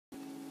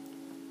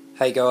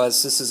Hey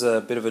guys, this is a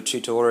bit of a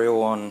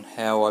tutorial on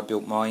how I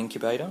built my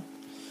incubator.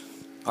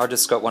 I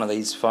just got one of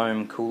these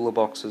foam cooler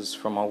boxes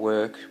from my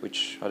work,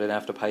 which I didn't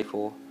have to pay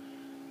for,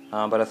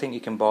 but I think you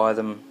can buy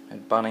them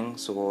at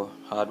Bunnings or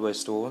hardware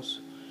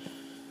stores.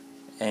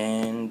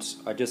 And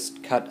I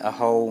just cut a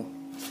hole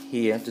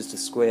here, just a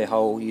square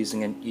hole,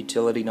 using a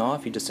utility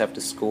knife. You just have to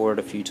score it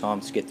a few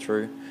times to get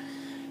through,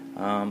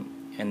 and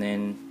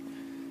then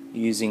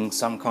using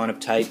some kind of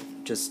tape,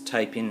 just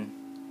tape in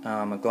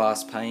a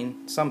glass pane.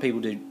 Some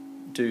people do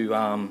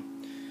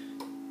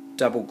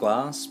double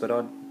glass, but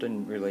I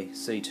didn't really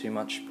see too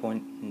much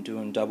point in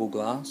doing double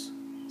glass,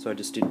 so I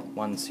just did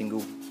one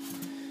single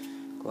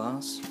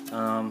glass.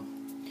 I've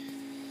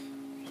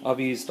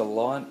used a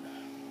light,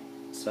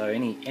 so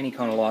any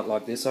kind of light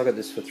like this. I got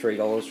this for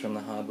 $3 from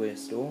the hardware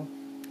store.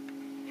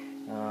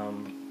 I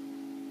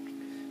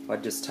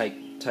just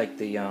take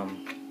the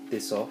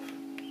this off.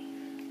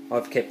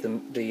 I've kept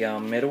the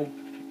metal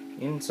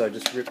in, so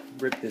just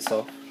rip this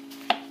off,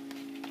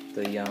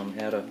 the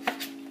outer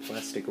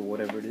plastic or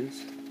whatever it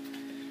is,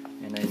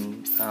 and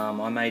then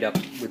I made up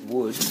with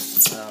wood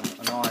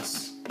a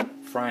nice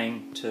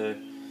frame to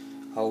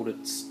hold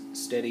it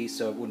steady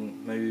so it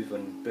wouldn't move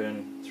and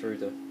burn through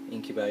the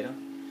incubator,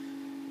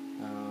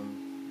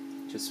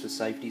 just for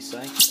safety's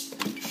sake.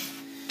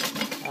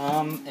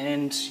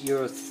 And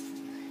your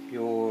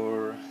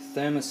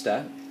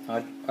thermostat,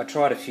 I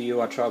tried a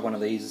few. I tried one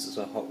of these as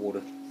a hot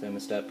water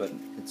thermostat, but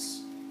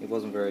it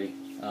wasn't very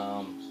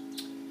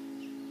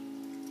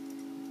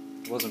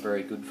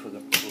good for it.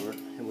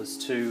 It was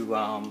too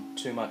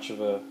much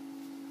of a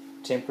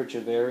temperature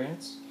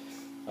variance.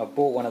 I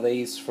bought one of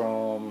these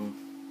from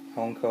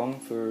Hong Kong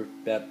for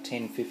about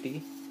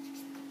 $10.50,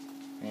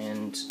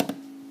 and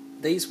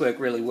these work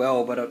really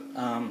well, but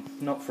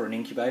not for an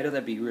incubator.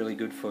 That'd be really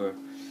good for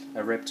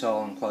a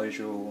reptile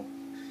enclosure or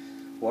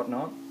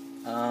whatnot.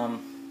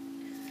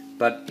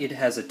 But it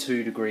has a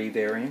 2-degree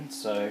variance,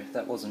 so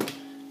that wasn't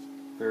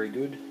very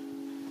good.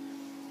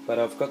 But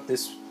I've got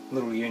this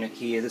little unit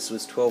here. This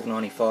was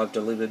 $12.95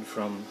 delivered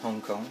from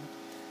Hong Kong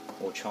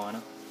or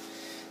China,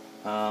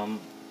 and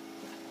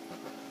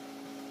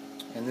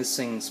this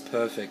thing's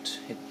perfect.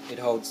 It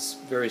holds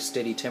very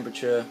steady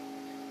temperature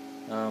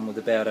with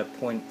about a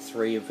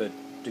 0.3 of a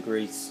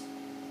degrees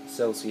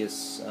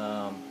Celsius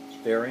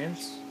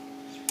variance.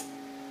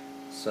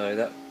 So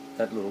that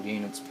little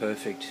unit's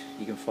perfect.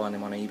 You can find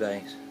them on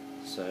eBay.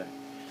 So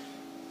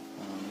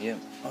yeah,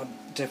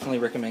 I'd definitely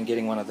recommend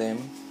getting one of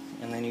them.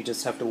 And then you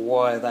just have to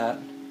wire that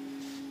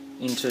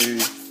into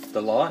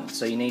the light.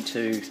 So you need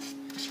to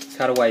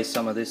cut away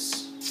some of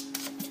this,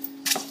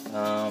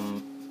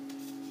 the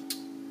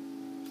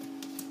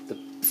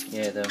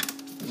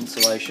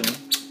insulation,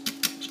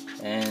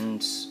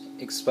 and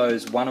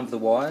expose one of the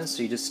wires.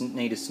 So you just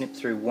need to snip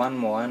through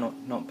one wire,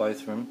 not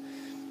both of them,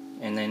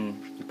 and then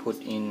you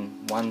put in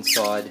one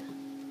side.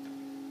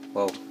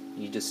 Well,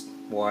 you just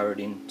wire it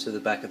into the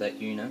back of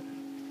that unit,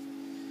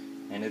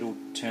 and it'll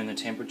turn the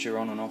temperature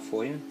on and off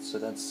for you. So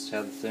that's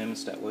how the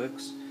thermostat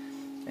works.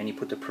 And you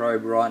put the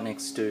probe right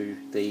next to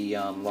the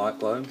light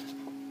globe,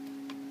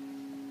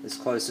 as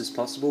close as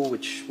possible,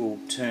 which will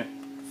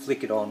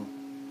flick it on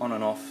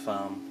and off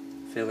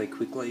fairly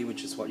quickly,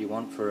 which is what you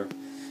want for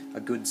a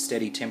good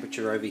steady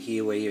temperature over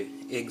here where your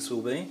eggs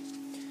will be.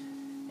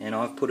 And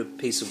I've put a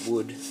piece of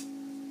wood,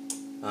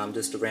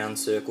 just a round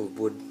circle of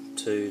wood,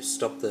 to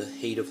stop the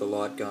heat of the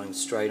light going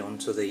straight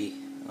onto the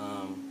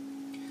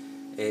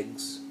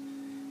eggs.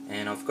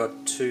 And I've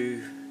got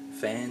 2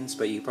 fans,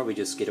 but you can probably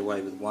just get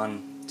away with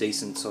one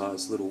decent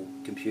sized little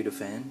computer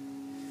fan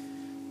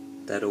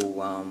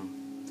that'll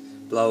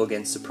blow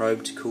against the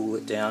probe to cool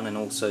it down and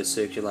also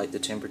circulate the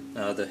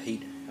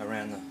heat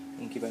around the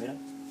incubator.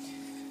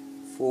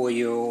 For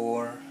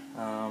your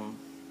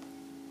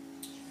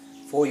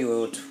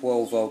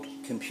 12-volt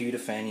computer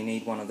fan, you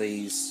need one of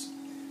these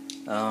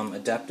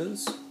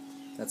adapters.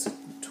 That's a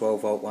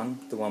 12-volt one,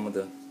 the one with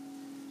the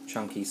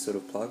chunky sort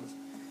of plug.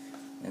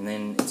 And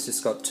then it's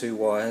just got 2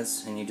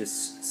 wires, and you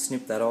just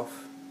snip that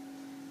off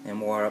and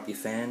wire up your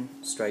fan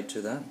straight to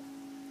that.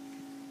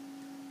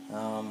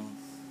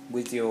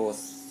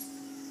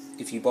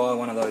 If you buy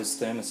one of those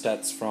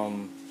thermostats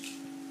from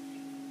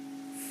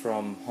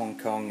Hong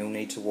Kong, you'll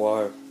need to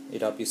wire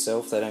it up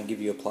yourself. They don't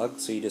give you a plug,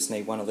 so you just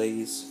need one of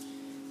these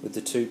with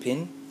the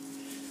 2-pin,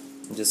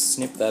 and just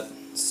snip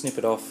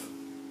it off,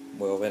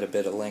 well, at a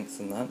better length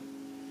than that,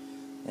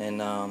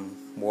 and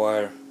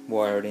wire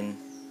it in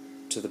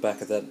to the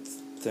back of that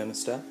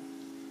thermostat.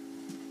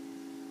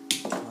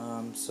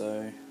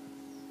 So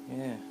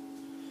yeah,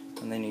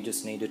 and then you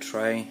just need a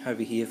tray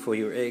over here for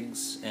your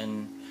eggs,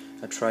 and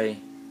a tray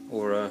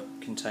or a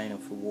container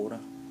for water.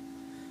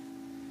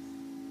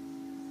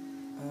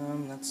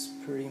 That's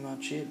pretty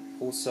much it.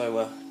 Also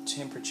a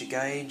temperature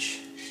gauge.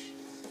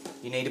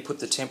 You need to put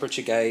the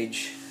temperature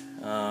gauge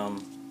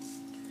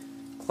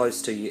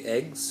close to your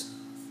eggs.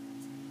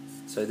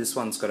 So this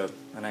one's got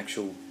an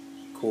actual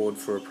cord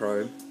for a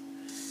probe,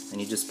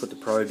 and you just put the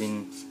probe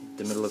in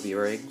the middle of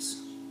your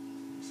eggs.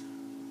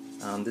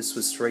 This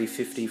was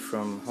 $3.50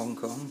 from Hong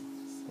Kong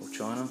or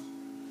China.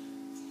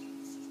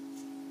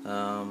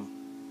 Yeah,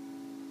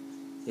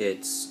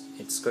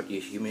 it's got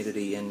your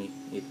humidity and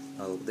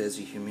there's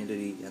your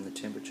humidity and the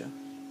temperature.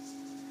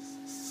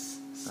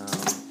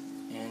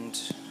 And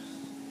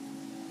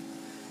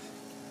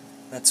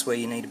that's where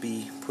you need to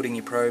be putting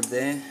your probe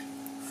there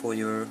for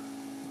your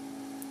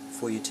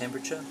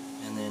temperature,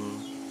 and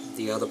then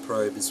the other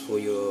probe is for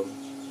your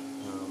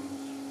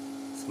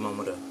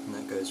thermometer, and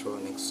that goes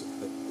right next to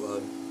the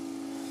globe.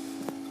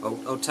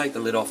 I'll take the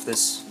lid off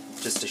this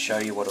just to show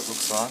you what it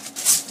looks like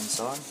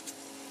inside.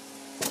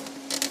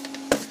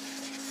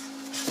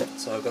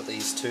 So I've got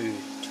these two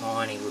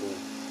tiny little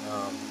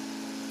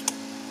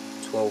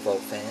 12 volt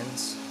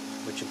fans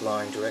which are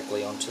blowing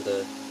directly onto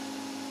the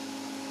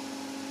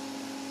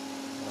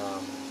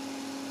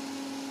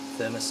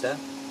thermostat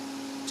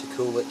to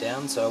cool it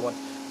down. So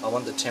I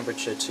want the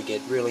temperature to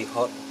get really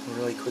hot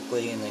really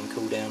quickly and then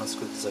cool down as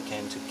quick as I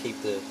can to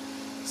keep the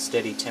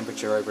steady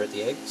temperature over at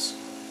the eggs.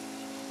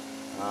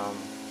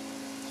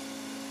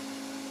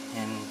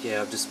 And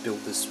yeah, I've just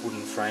built this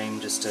wooden frame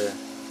just to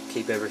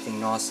keep everything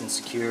nice and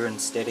secure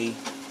and steady.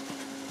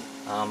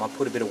 I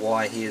put a bit of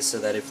wire here so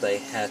that if they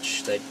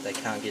hatch they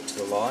can't get to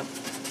the light,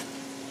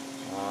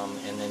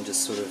 and then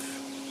just sort of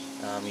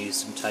use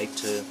some tape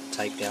to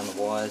tape down the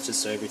wires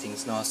just so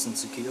everything's nice and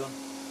secure.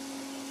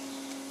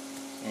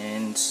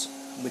 And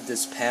with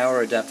this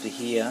power adapter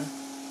here,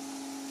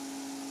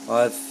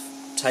 I've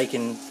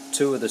taken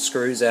two of the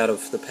screws out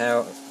of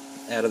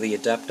the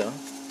adapter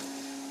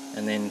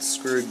and then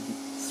screwed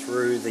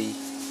through the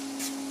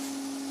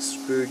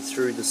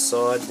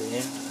side there,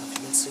 I don't know if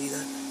you can see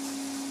that,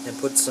 and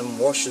put some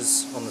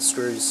washers on the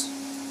screws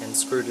and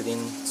screwed it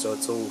in so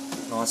it's all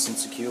nice and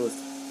secure,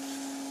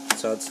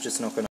 so it's just not going to